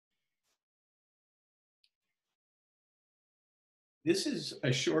This is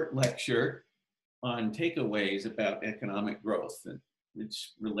a short lecture on takeaways about economic growth, and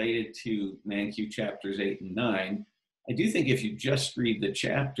it's related to Mankiw chapters 8 and 9. I do think if you just read the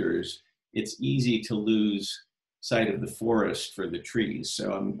chapters, it's easy to lose sight of the forest for the trees.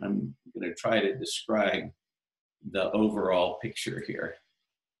 So I'm going to try to describe the overall picture here.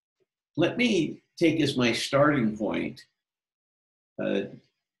 Let me take as my starting point uh,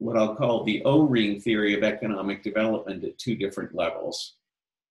 what I'll call the O-ring theory of economic development at two different levels.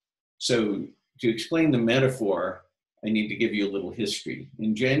 So to explain the metaphor, I need to give you a little history.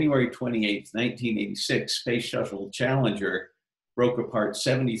 In January 28, 1986, Space Shuttle Challenger broke apart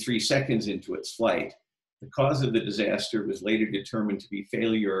 73 seconds into its flight. The cause of the disaster was later determined to be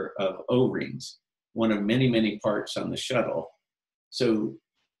failure of O-rings, one of many, many parts on the shuttle. So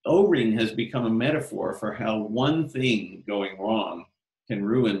O-ring has become a metaphor for how one thing going wrong can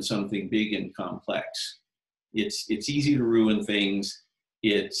ruin something big and complex. It's easy to ruin things.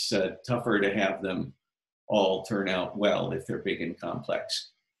 It's tougher to have them all turn out well if they're big and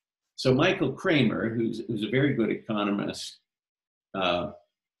complex. So Michael Kramer, who's a very good economist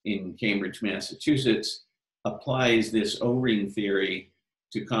in Cambridge, Massachusetts, applies this O-ring theory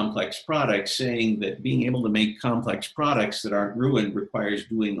to complex products, saying that being able to make complex products that aren't ruined requires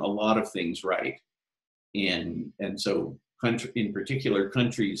doing a lot of things right. And so in particular,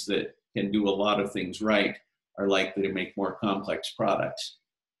 countries that can do a lot of things right are likely to make more complex products.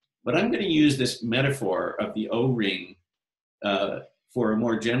 But I'm going to use this metaphor of the O-ring for a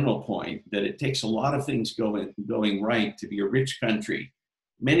more general point, that it takes a lot of things going right to be a rich country.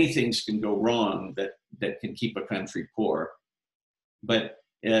 Many things can go wrong that can keep a country poor. But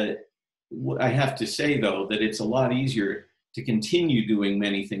I have to say, though, that it's a lot easier to continue doing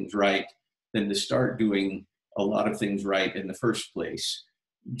many things right than to start doing a lot of things right in the first place.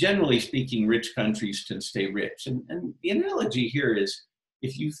 Generally speaking, rich countries can stay rich. And the analogy here is,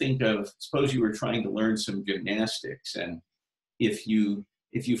 if you think of, suppose you were trying to learn some gymnastics, and if you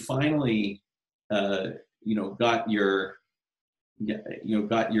finally got your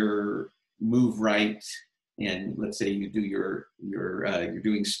move right, and let's say you do you're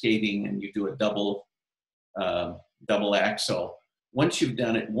doing skating and you do a double axel. Once you've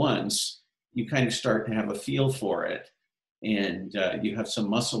done it once, you kind of start to have a feel for it, and you have some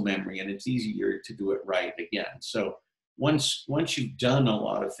muscle memory, and it's easier to do it right again. So once you've done a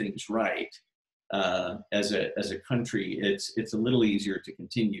lot of things right as a country, it's a little easier to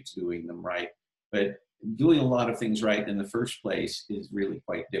continue to doing them right. But doing a lot of things right in the first place is really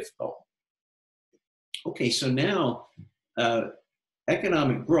quite difficult. Okay, so now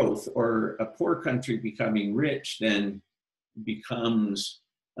economic growth, or a poor country becoming rich, then becomes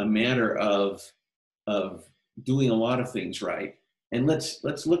a matter of doing a lot of things right. And let's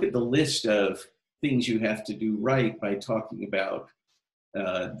look at the list of things you have to do right by talking about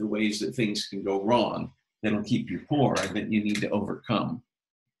the ways that things can go wrong that'll keep you poor and that you need to overcome.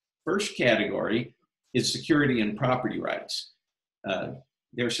 First category is security and property rights.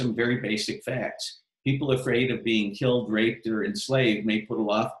 There are some very basic facts. People afraid of being killed, raped, or enslaved may put a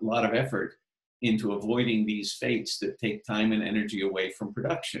lot of effort into avoiding these fates that take time and energy away from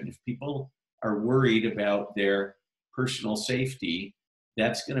production. If people are worried about their personal safety,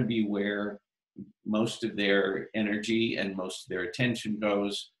 that's going to be where most of their energy and most of their attention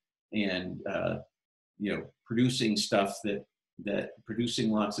goes. And producing stuff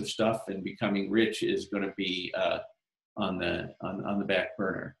producing lots of stuff and becoming rich is going to be on the back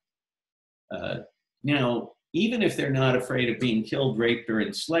burner. Now, even if they're not afraid of being killed, raped, or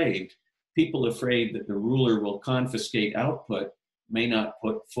enslaved, people afraid that the ruler will confiscate output may not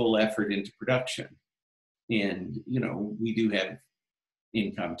put full effort into production. And, we do have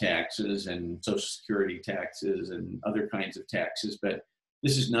income taxes and social security taxes and other kinds of taxes, but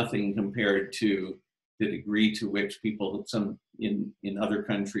this is nothing compared to the degree to which people in other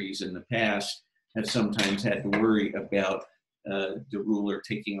countries in the past have sometimes had to worry about the ruler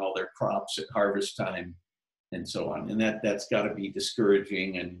taking all their crops at harvest time and so on. And that's got to be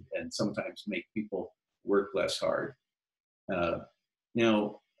discouraging and sometimes make people work less hard.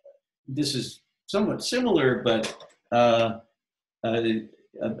 Now, this is somewhat similar, but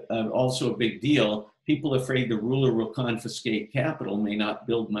also a big deal. People afraid the ruler will confiscate capital may not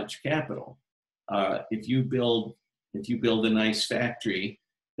build much capital. If you build a nice factory,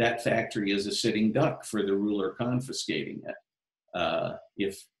 that factory is a sitting duck for the ruler confiscating it.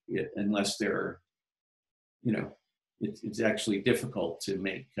 Unless they're, it's actually difficult to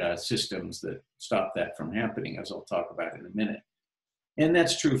make systems that stop that from happening, as I'll talk about in a minute. And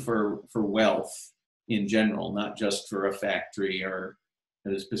that's true for wealth in general, not just for a factory or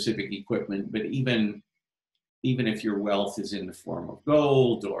a specific equipment, but even even if your wealth is in the form of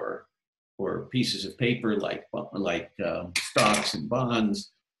gold or pieces of paper like stocks and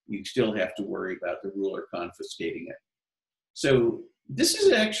bonds, you still have to worry about the ruler confiscating it. So this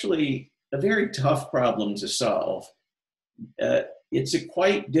is actually a very tough problem to solve. It's a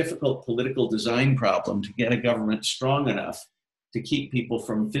quite difficult political design problem to get a government strong enough to keep people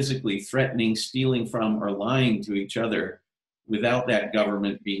from physically threatening, stealing from, or lying to each other without that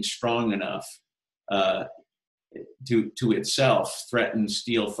government being strong enough to itself threaten,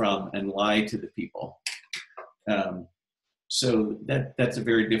 steal from, and lie to the people. So that's a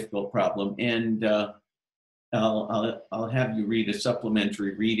very difficult problem. And I'll have you read a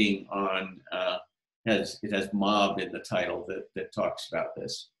supplementary reading on, it has mob in the title that talks about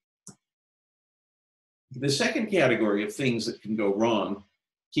this. The second category of things that can go wrong,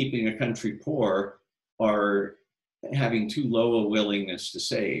 keeping a country poor, are having too low a willingness to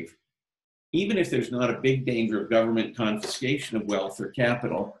save. Even if there's not a big danger of government confiscation of wealth or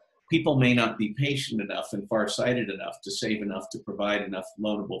capital, people may not be patient enough and farsighted enough to save enough to provide enough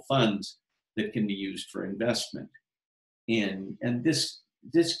loanable funds that can be used for investment. And this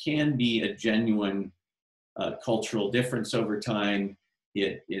can be a genuine cultural difference over time.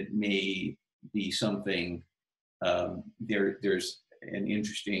 It may be something, there's an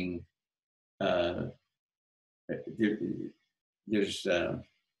interesting, there's an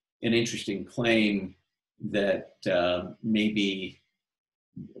interesting claim that maybe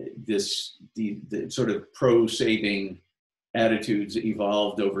the sort of pro-saving attitudes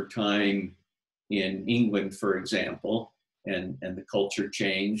evolved over time in England, for example, and the culture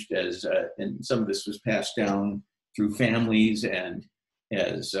changed as, and some of this was passed down through families and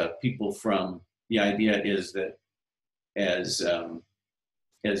as people from, the idea is that as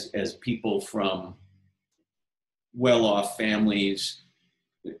people from well-off families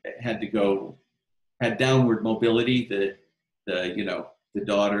had downward mobility, the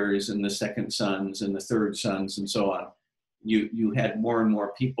daughters and the second sons and the third sons and so on, you had more and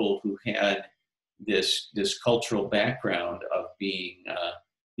more people who had this cultural background of being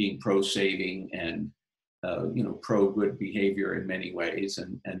pro-saving and pro-good behavior in many ways,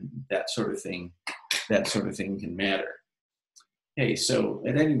 and that sort of thing can matter. Okay, so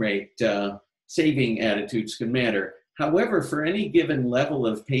at any rate, saving attitudes can matter. However, for any given level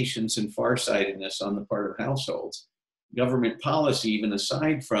of patience and farsightedness on the part of households, government policy, even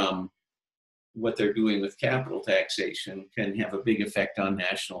aside from what they're doing with capital taxation, can have a big effect on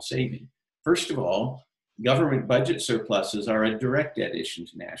national saving. First of all, government budget surpluses are a direct addition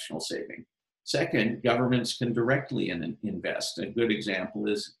to national saving. Second, governments can directly invest. A good example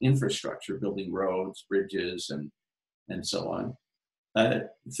is infrastructure, building roads, bridges, and so on.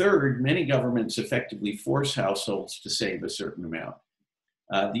 Third, many governments effectively force households to save a certain amount.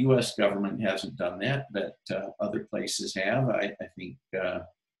 The US government hasn't done that, but other places have. I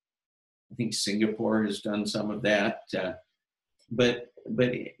think Singapore has done some of that. But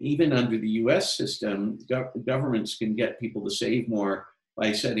even under the US system, governments can get people to save more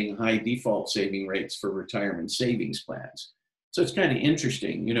by setting high default saving rates for retirement savings plans. So it's kind of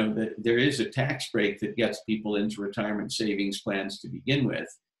interesting, that there is a tax break that gets people into retirement savings plans to begin with.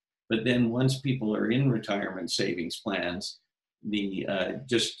 But then once people are in retirement savings plans,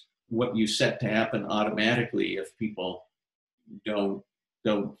 just what you set to happen automatically if people don't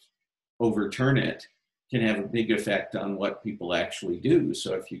overturn it can have a big effect on what people actually do.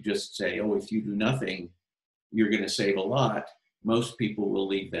 So if you just say, oh, if you do nothing, you're going to save a lot, most people will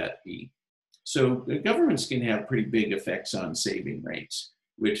leave that be. So governments can have pretty big effects on saving rates,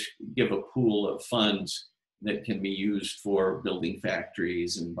 which give a pool of funds that can be used for building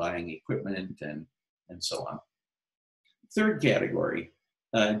factories and buying equipment and so on. Third category,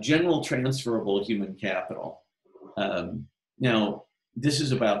 general transferable human capital. Now, this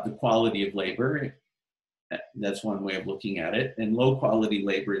is about the quality of labor. That's one way of looking at it. And low quality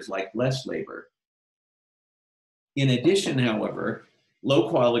labor is like less labor. In addition, however, low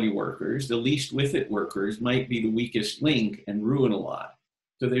quality workers, the least with it workers, might be the weakest link and ruin a lot.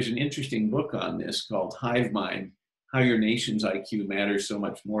 So there's an interesting book on this called Hive Mind, How Your Nation's IQ Matters So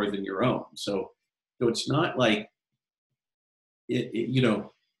Much More Than Your Own. So it's not like,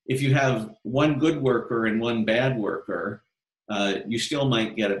 if you have one good worker and one bad worker, you still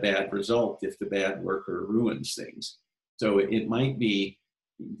might get a bad result if the bad worker ruins things. So it might be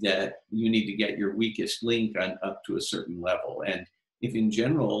that you need to get your weakest link up to a certain level. And if in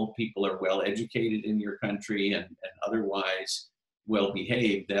general people are well educated in your country and otherwise well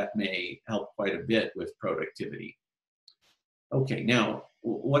behaved, that may help quite a bit with productivity. Okay, now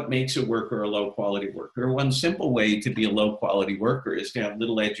what makes a worker a low quality worker? One simple way to be a low quality worker is to have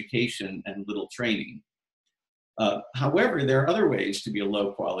little education and little training. However, there are other ways to be a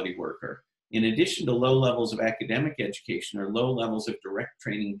low quality worker. In addition to low levels of academic education or low levels of direct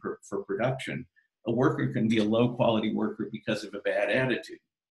training for production, a worker can be a low quality worker because of a bad attitude.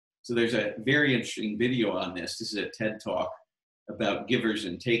 So there's a very interesting video on this. This is a TED Talk about givers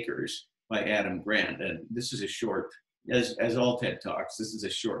and takers by Adam Grant. And this is a short, as all TED Talks, this is a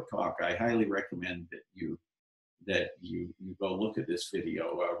short talk. I highly recommend that you go look at this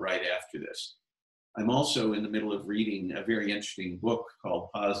video right after this. I'm also in the middle of reading a very interesting book called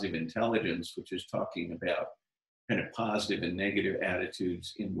Positive Intelligence, which is talking about kind of positive and negative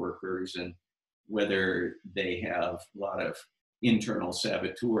attitudes in workers and whether they have a lot of internal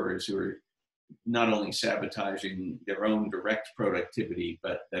saboteurs who are not only sabotaging their own direct productivity,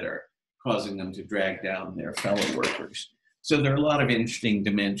 but that are causing them to drag down their fellow workers. So there are a lot of interesting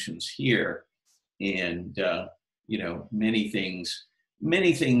dimensions here, and you know, many things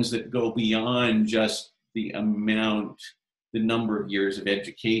that go beyond just the number of years of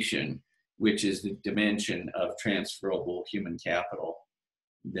education, which is the dimension of transferable human capital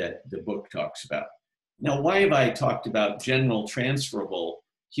that the book talks about. Now, why have I talked about general transferable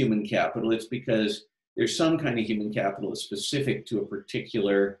human capital? It's because there's some kind of human capital that's specific to a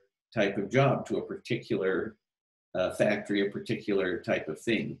particular type of job, to a particular factory, a particular type of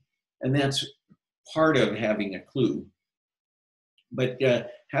thing. And that's part of having a clue. But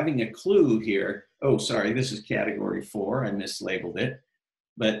having a clue here, oh, sorry, this is category 4, I mislabeled it.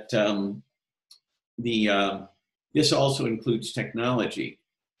 But this also includes technology.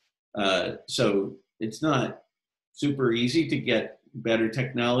 So it's not super easy to get better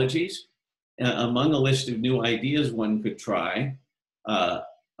technologies. Among a list of new ideas one could try,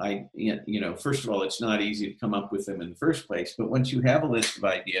 first of all, it's not easy to come up with them in the first place, but once you have a list of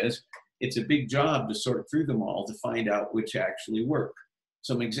ideas, it's a big job to sort through them all to find out which actually work.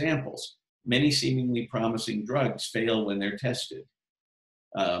 Some examples: many seemingly promising drugs fail when they're tested.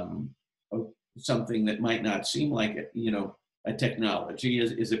 Something that might not seem like a technology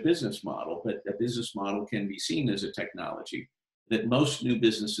is a business model, but a business model can be seen as a technology. That most new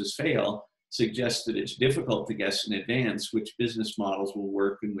businesses fail suggests that it's difficult to guess in advance which business models will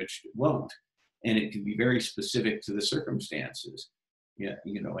work and which won't. And it can be very specific to the circumstances. Yeah,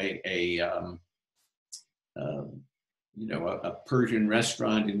 a Persian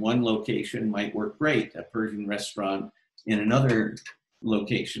restaurant in one location might work great. A Persian restaurant in another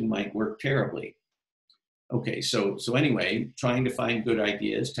location might work terribly. Okay, so anyway, trying to find good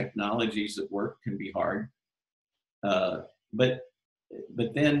ideas, technologies that work can be hard. But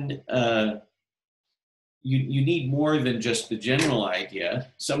then you need more than just the general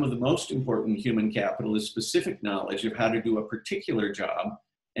idea. Some of the most important human capital is specific knowledge of how to do a particular job,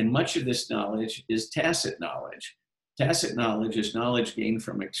 and much of this knowledge is tacit knowledge. Tacit knowledge is knowledge gained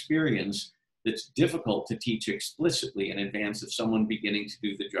from experience that's difficult to teach explicitly in advance of someone beginning to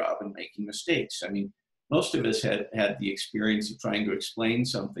do the job and making mistakes. I mean, most of us had the experience of trying to explain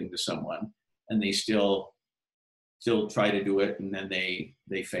something to someone, and they still try to do it, and then they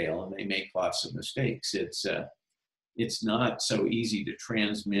fail and they make lots of mistakes. It's not so easy to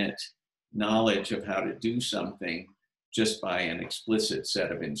transmit knowledge of how to do something just by an explicit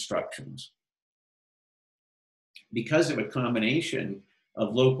set of instructions. Because of a combination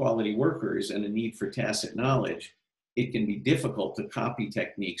of low quality workers and a need for tacit knowledge, it can be difficult to copy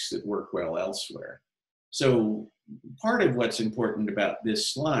techniques that work well elsewhere. So part of what's important about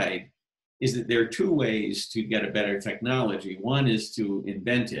this slide is that there are two ways to get a better technology. One is to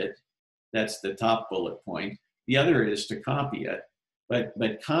invent it. That's the top bullet point. The other is to copy it. But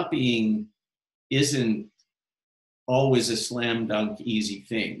copying isn't always a slam dunk easy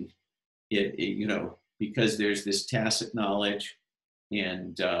thing. Because there's this tacit knowledge,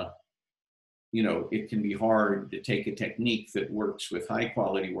 and it can be hard to take a technique that works with high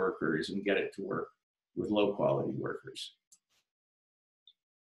quality workers and get it to work with low quality workers.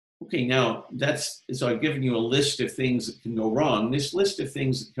 Okay, now so I've given you a list of things that can go wrong. This list of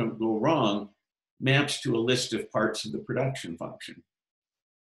things that can go wrong maps to a list of parts of the production function.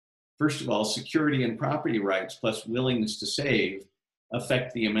 First of all, security and property rights plus willingness to save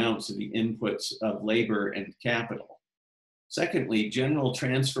affect the amounts of the inputs of labor and capital. Secondly, general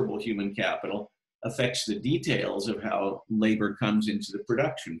transferable human capital affects the details of how labor comes into the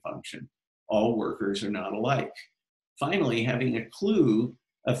production function. All workers are not alike. Finally, having a clue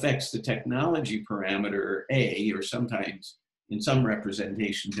affects the technology parameter A, or sometimes in some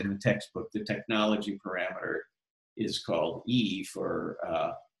representations in the textbook, the technology parameter is called E for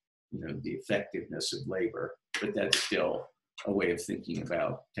the effectiveness of labor, but that's still a way of thinking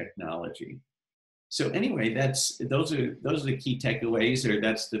about technology. So anyway, those are the key takeaways, or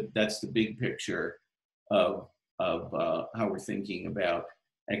that's the big picture of how we're thinking about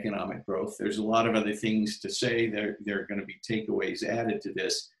economic growth. There's a lot of other things to say. There are going to be takeaways added to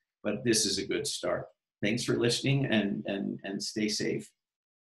this, but this is a good start. Thanks for listening, and stay safe.